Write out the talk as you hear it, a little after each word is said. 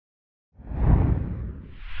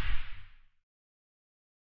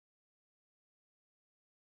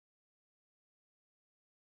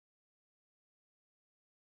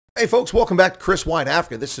Hey folks, welcome back to Chris Wyatt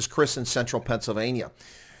Africa. This is Chris in Central Pennsylvania.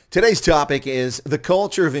 Today's topic is the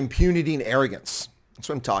culture of impunity and arrogance. That's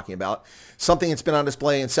what I'm talking about. Something that's been on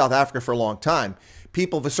display in South Africa for a long time.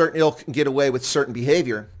 People of a certain ilk can get away with certain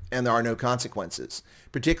behavior and there are no consequences,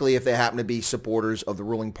 particularly if they happen to be supporters of the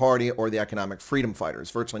ruling party or the economic freedom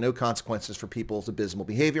fighters. Virtually no consequences for people's abysmal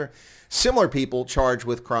behavior. Similar people charged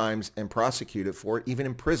with crimes and prosecuted for it, even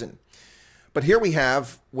in prison. But here we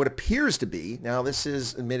have what appears to be, now this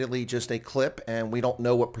is admittedly just a clip and we don't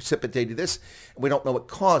know what precipitated this, we don't know what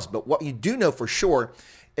caused, but what you do know for sure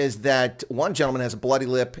is that one gentleman has a bloody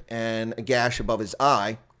lip and a gash above his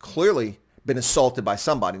eye, clearly been assaulted by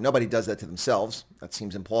somebody. Nobody does that to themselves. That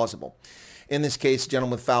seems implausible. In this case, a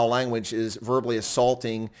gentleman with foul language is verbally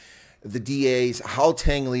assaulting the DA's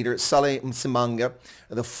Gauteng leader, Solly Msimanga,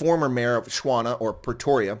 the former mayor of Tshwane or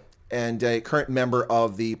Pretoria, and a current member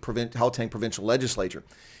of the Gauteng Provincial Legislature.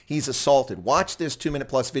 He's assaulted. Watch this 2-minute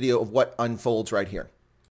plus video of what unfolds right here.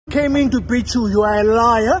 Came in to preach you are a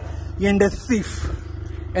liar and a thief.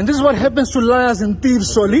 And this is what happens to liars and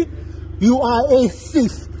thieves, Solly. You are a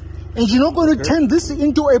thief. And you're not going to turn this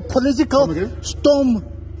into a political storm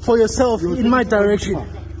for yourself in my direction.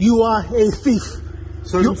 You are a thief.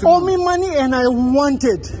 So you owe me money and I want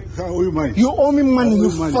it. I owe you money. You owe me money,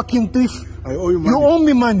 you fucking thief. I owe you money. You owe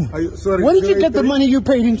me money. Sorry, where did you get the money you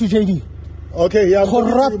paid into JD? Okay, yeah,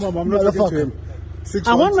 corrupt I'm not talking to him.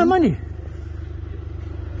 I want my money.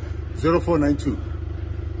 0492.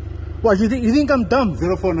 What, you think I'm dumb?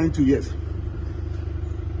 0492, yes.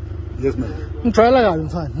 Yes, ma'am. I'm trying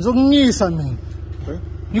man. Okay.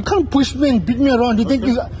 You can't push me and beat me around. You think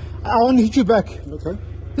I want to hit you back. Okay.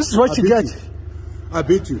 This is what you get. I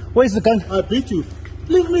beat you. Where's the gun? I beat you.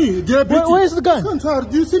 Leave me. Where's the gun?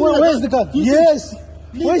 Do you see me? Where's the gun? Yes.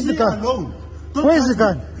 Where's the gun? Where's the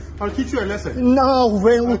gun? I'll teach you a lesson. No,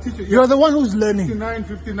 you're the one who's learning.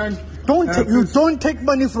 59. You don't take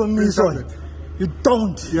money from me, son. You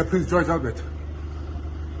don't. Yeah, Prince George Albert.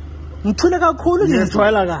 Yes.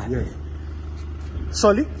 Yes.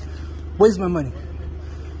 Solly, where's my money?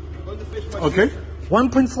 Okay.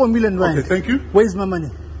 1.4 million rand. Okay, thank you. Where's my money?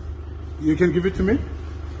 You can give it to me.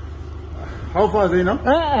 How far are they now?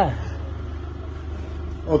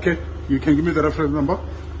 Okay, you can give me the reference number.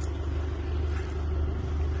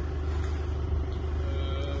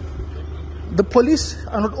 The police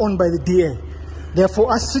are not owned by the DA. They are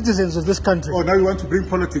for us citizens of this country. Oh, now you want to bring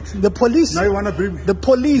politics? The police. Now you want to bring. The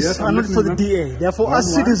police yes, are not for the DA. They are for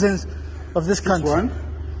us citizens of this country.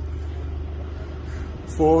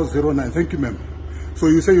 409. Thank you, ma'am. So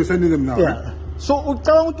you say you're sending them now? Yeah. Right? So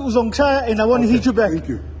and I want to hit you back. Thank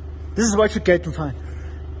you. This is what you get to find.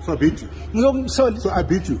 So I beat you. So I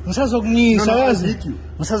beat you. No, I beat you.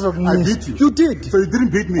 I beat you. You did. So you didn't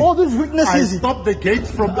beat me. All these witnesses. I stopped the gate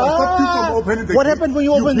from. I stopped you from opening the gate. What happened when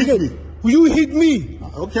you opened the gate? You hit me.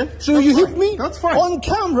 Okay. So you hit me. That's fine. On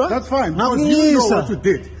camera. That's fine. Because you know what you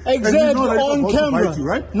did. Exactly. You know on camera. You,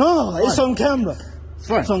 right? No, it's on camera. It's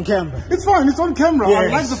fine. It's on camera. It's fine. It's on camera. Yes.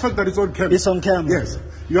 I like the fact that it's on camera. It's on camera. Yes.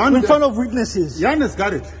 In front of witnesses. Yannis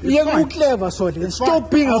got it. You're clever, Solly. Stop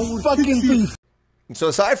being a fucking thief. So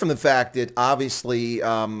aside from the fact that obviously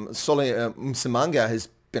Solly Msimanga has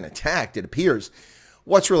been attacked, it appears,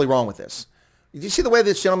 what's really wrong with this? Did you see the way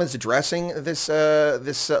this gentleman is addressing this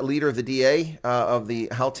leader of the DA of the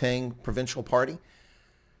Gauteng Provincial Party?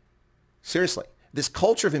 Seriously, this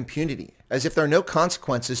culture of impunity, as if there are no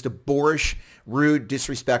consequences to boorish, rude,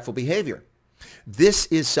 disrespectful behavior. This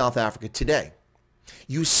is South Africa today.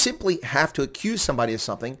 You simply have to accuse somebody of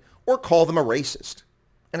something or call them a racist.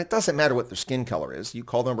 And it doesn't matter what their skin color is. You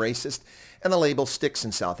call them racist, and the label sticks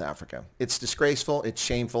in South Africa. It's disgraceful, it's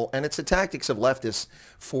shameful, and it's the tactics of leftists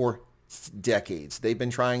for decades. They've been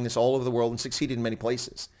trying this all over the world and succeeded in many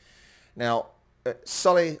places. Now,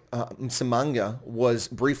 Solly Msimanga was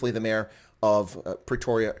briefly the mayor of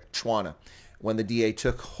Pretoria, Tshwane, when the DA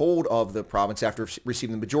took hold of the province after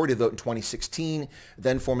receiving the majority of the vote in 2016,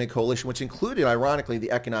 then forming a coalition which included, ironically,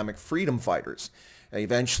 the economic freedom fighters.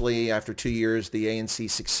 Eventually, after 2 years, the ANC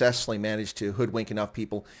successfully managed to hoodwink enough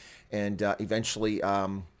people, and eventually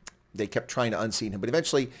they kept trying to unseat him. But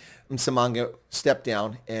eventually, Msimanga stepped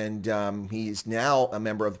down, and he's now a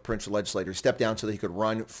member of the provincial legislature. Stepped down so that he could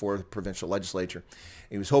run for the provincial legislature.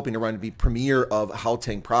 He was hoping to run to be premier of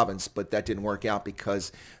Gauteng province, but that didn't work out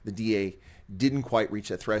because the DA didn't quite reach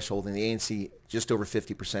that threshold, and the ANC, just over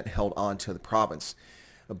 50%, held on to the province.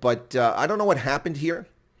 But I don't know what happened here,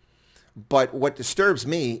 but what disturbs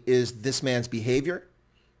me is this man's behavior,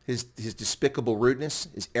 his despicable rudeness,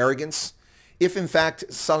 his arrogance. If, in fact,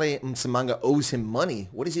 Solly Msimanga owes him money,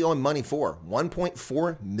 what does he owe him money for?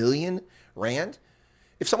 1.4 million rand?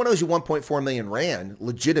 If someone owes you 1.4 million rand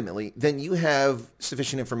legitimately, then you have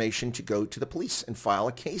sufficient information to go to the police and file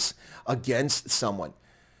a case against someone.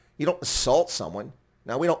 You don't assault someone.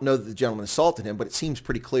 Now, we don't know that the gentleman assaulted him, but it seems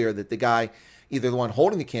pretty clear that the guy, either the one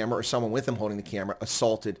holding the camera or someone with him holding the camera,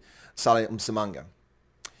 assaulted Solly Msimanga.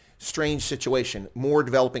 Strange situation. More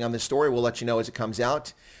developing on this story. We'll let you know as it comes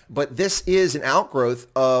out. But this is an outgrowth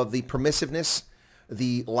of the permissiveness,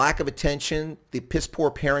 the lack of attention, the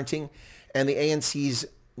piss-poor parenting, and the ANC's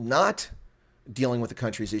not dealing with the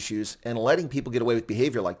country's issues and letting people get away with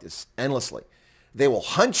behavior like this endlessly. They will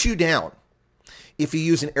hunt you down if you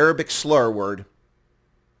use an Arabic slur word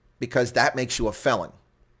because that makes you a felon.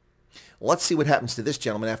 Let's see what happens to this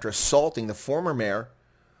gentleman after assaulting the former mayor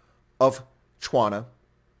of Tshwane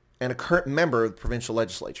and a current member of the provincial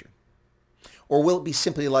legislature. Or will it be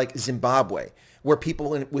simply like Zimbabwe, where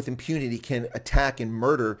people with impunity can attack and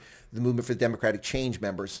murder the Movement for Democratic Change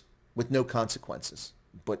members with no consequences?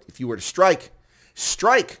 But if you were to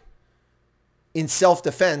strike in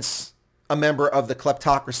self-defense a member of the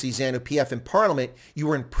kleptocracy ZANU-PF in Parliament, you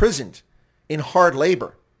were imprisoned in hard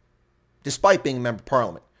labor, despite being a member of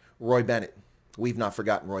Parliament. Roy Bennett. We've not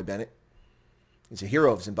forgotten Roy Bennett. He's a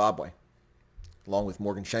hero of Zimbabwe, along with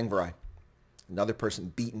Morgan Tsvangirai, another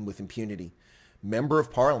person beaten with impunity. Member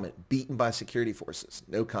of Parliament, beaten by security forces,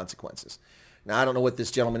 no consequences. Now, I don't know what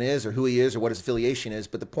this gentleman is or who he is or what his affiliation is,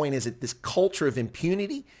 but the point is that this culture of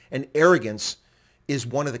impunity and arrogance is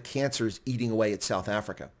one of the cancers eating away at South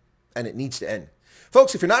Africa, and it needs to end.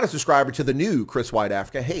 Folks, if you're not a subscriber to the new Chris Wyatt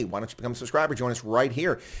Africa, hey, why don't you become a subscriber? Join us right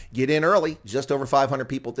here. Get in early, just over 500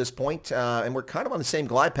 people at this point, and we're kind of on the same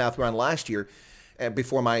glide path we were on last year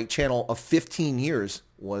before my channel of 15 years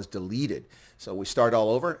was deleted. So we start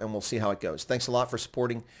all over, and we'll see how it goes. Thanks a lot for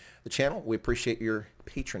supporting the channel. We appreciate your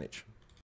patronage.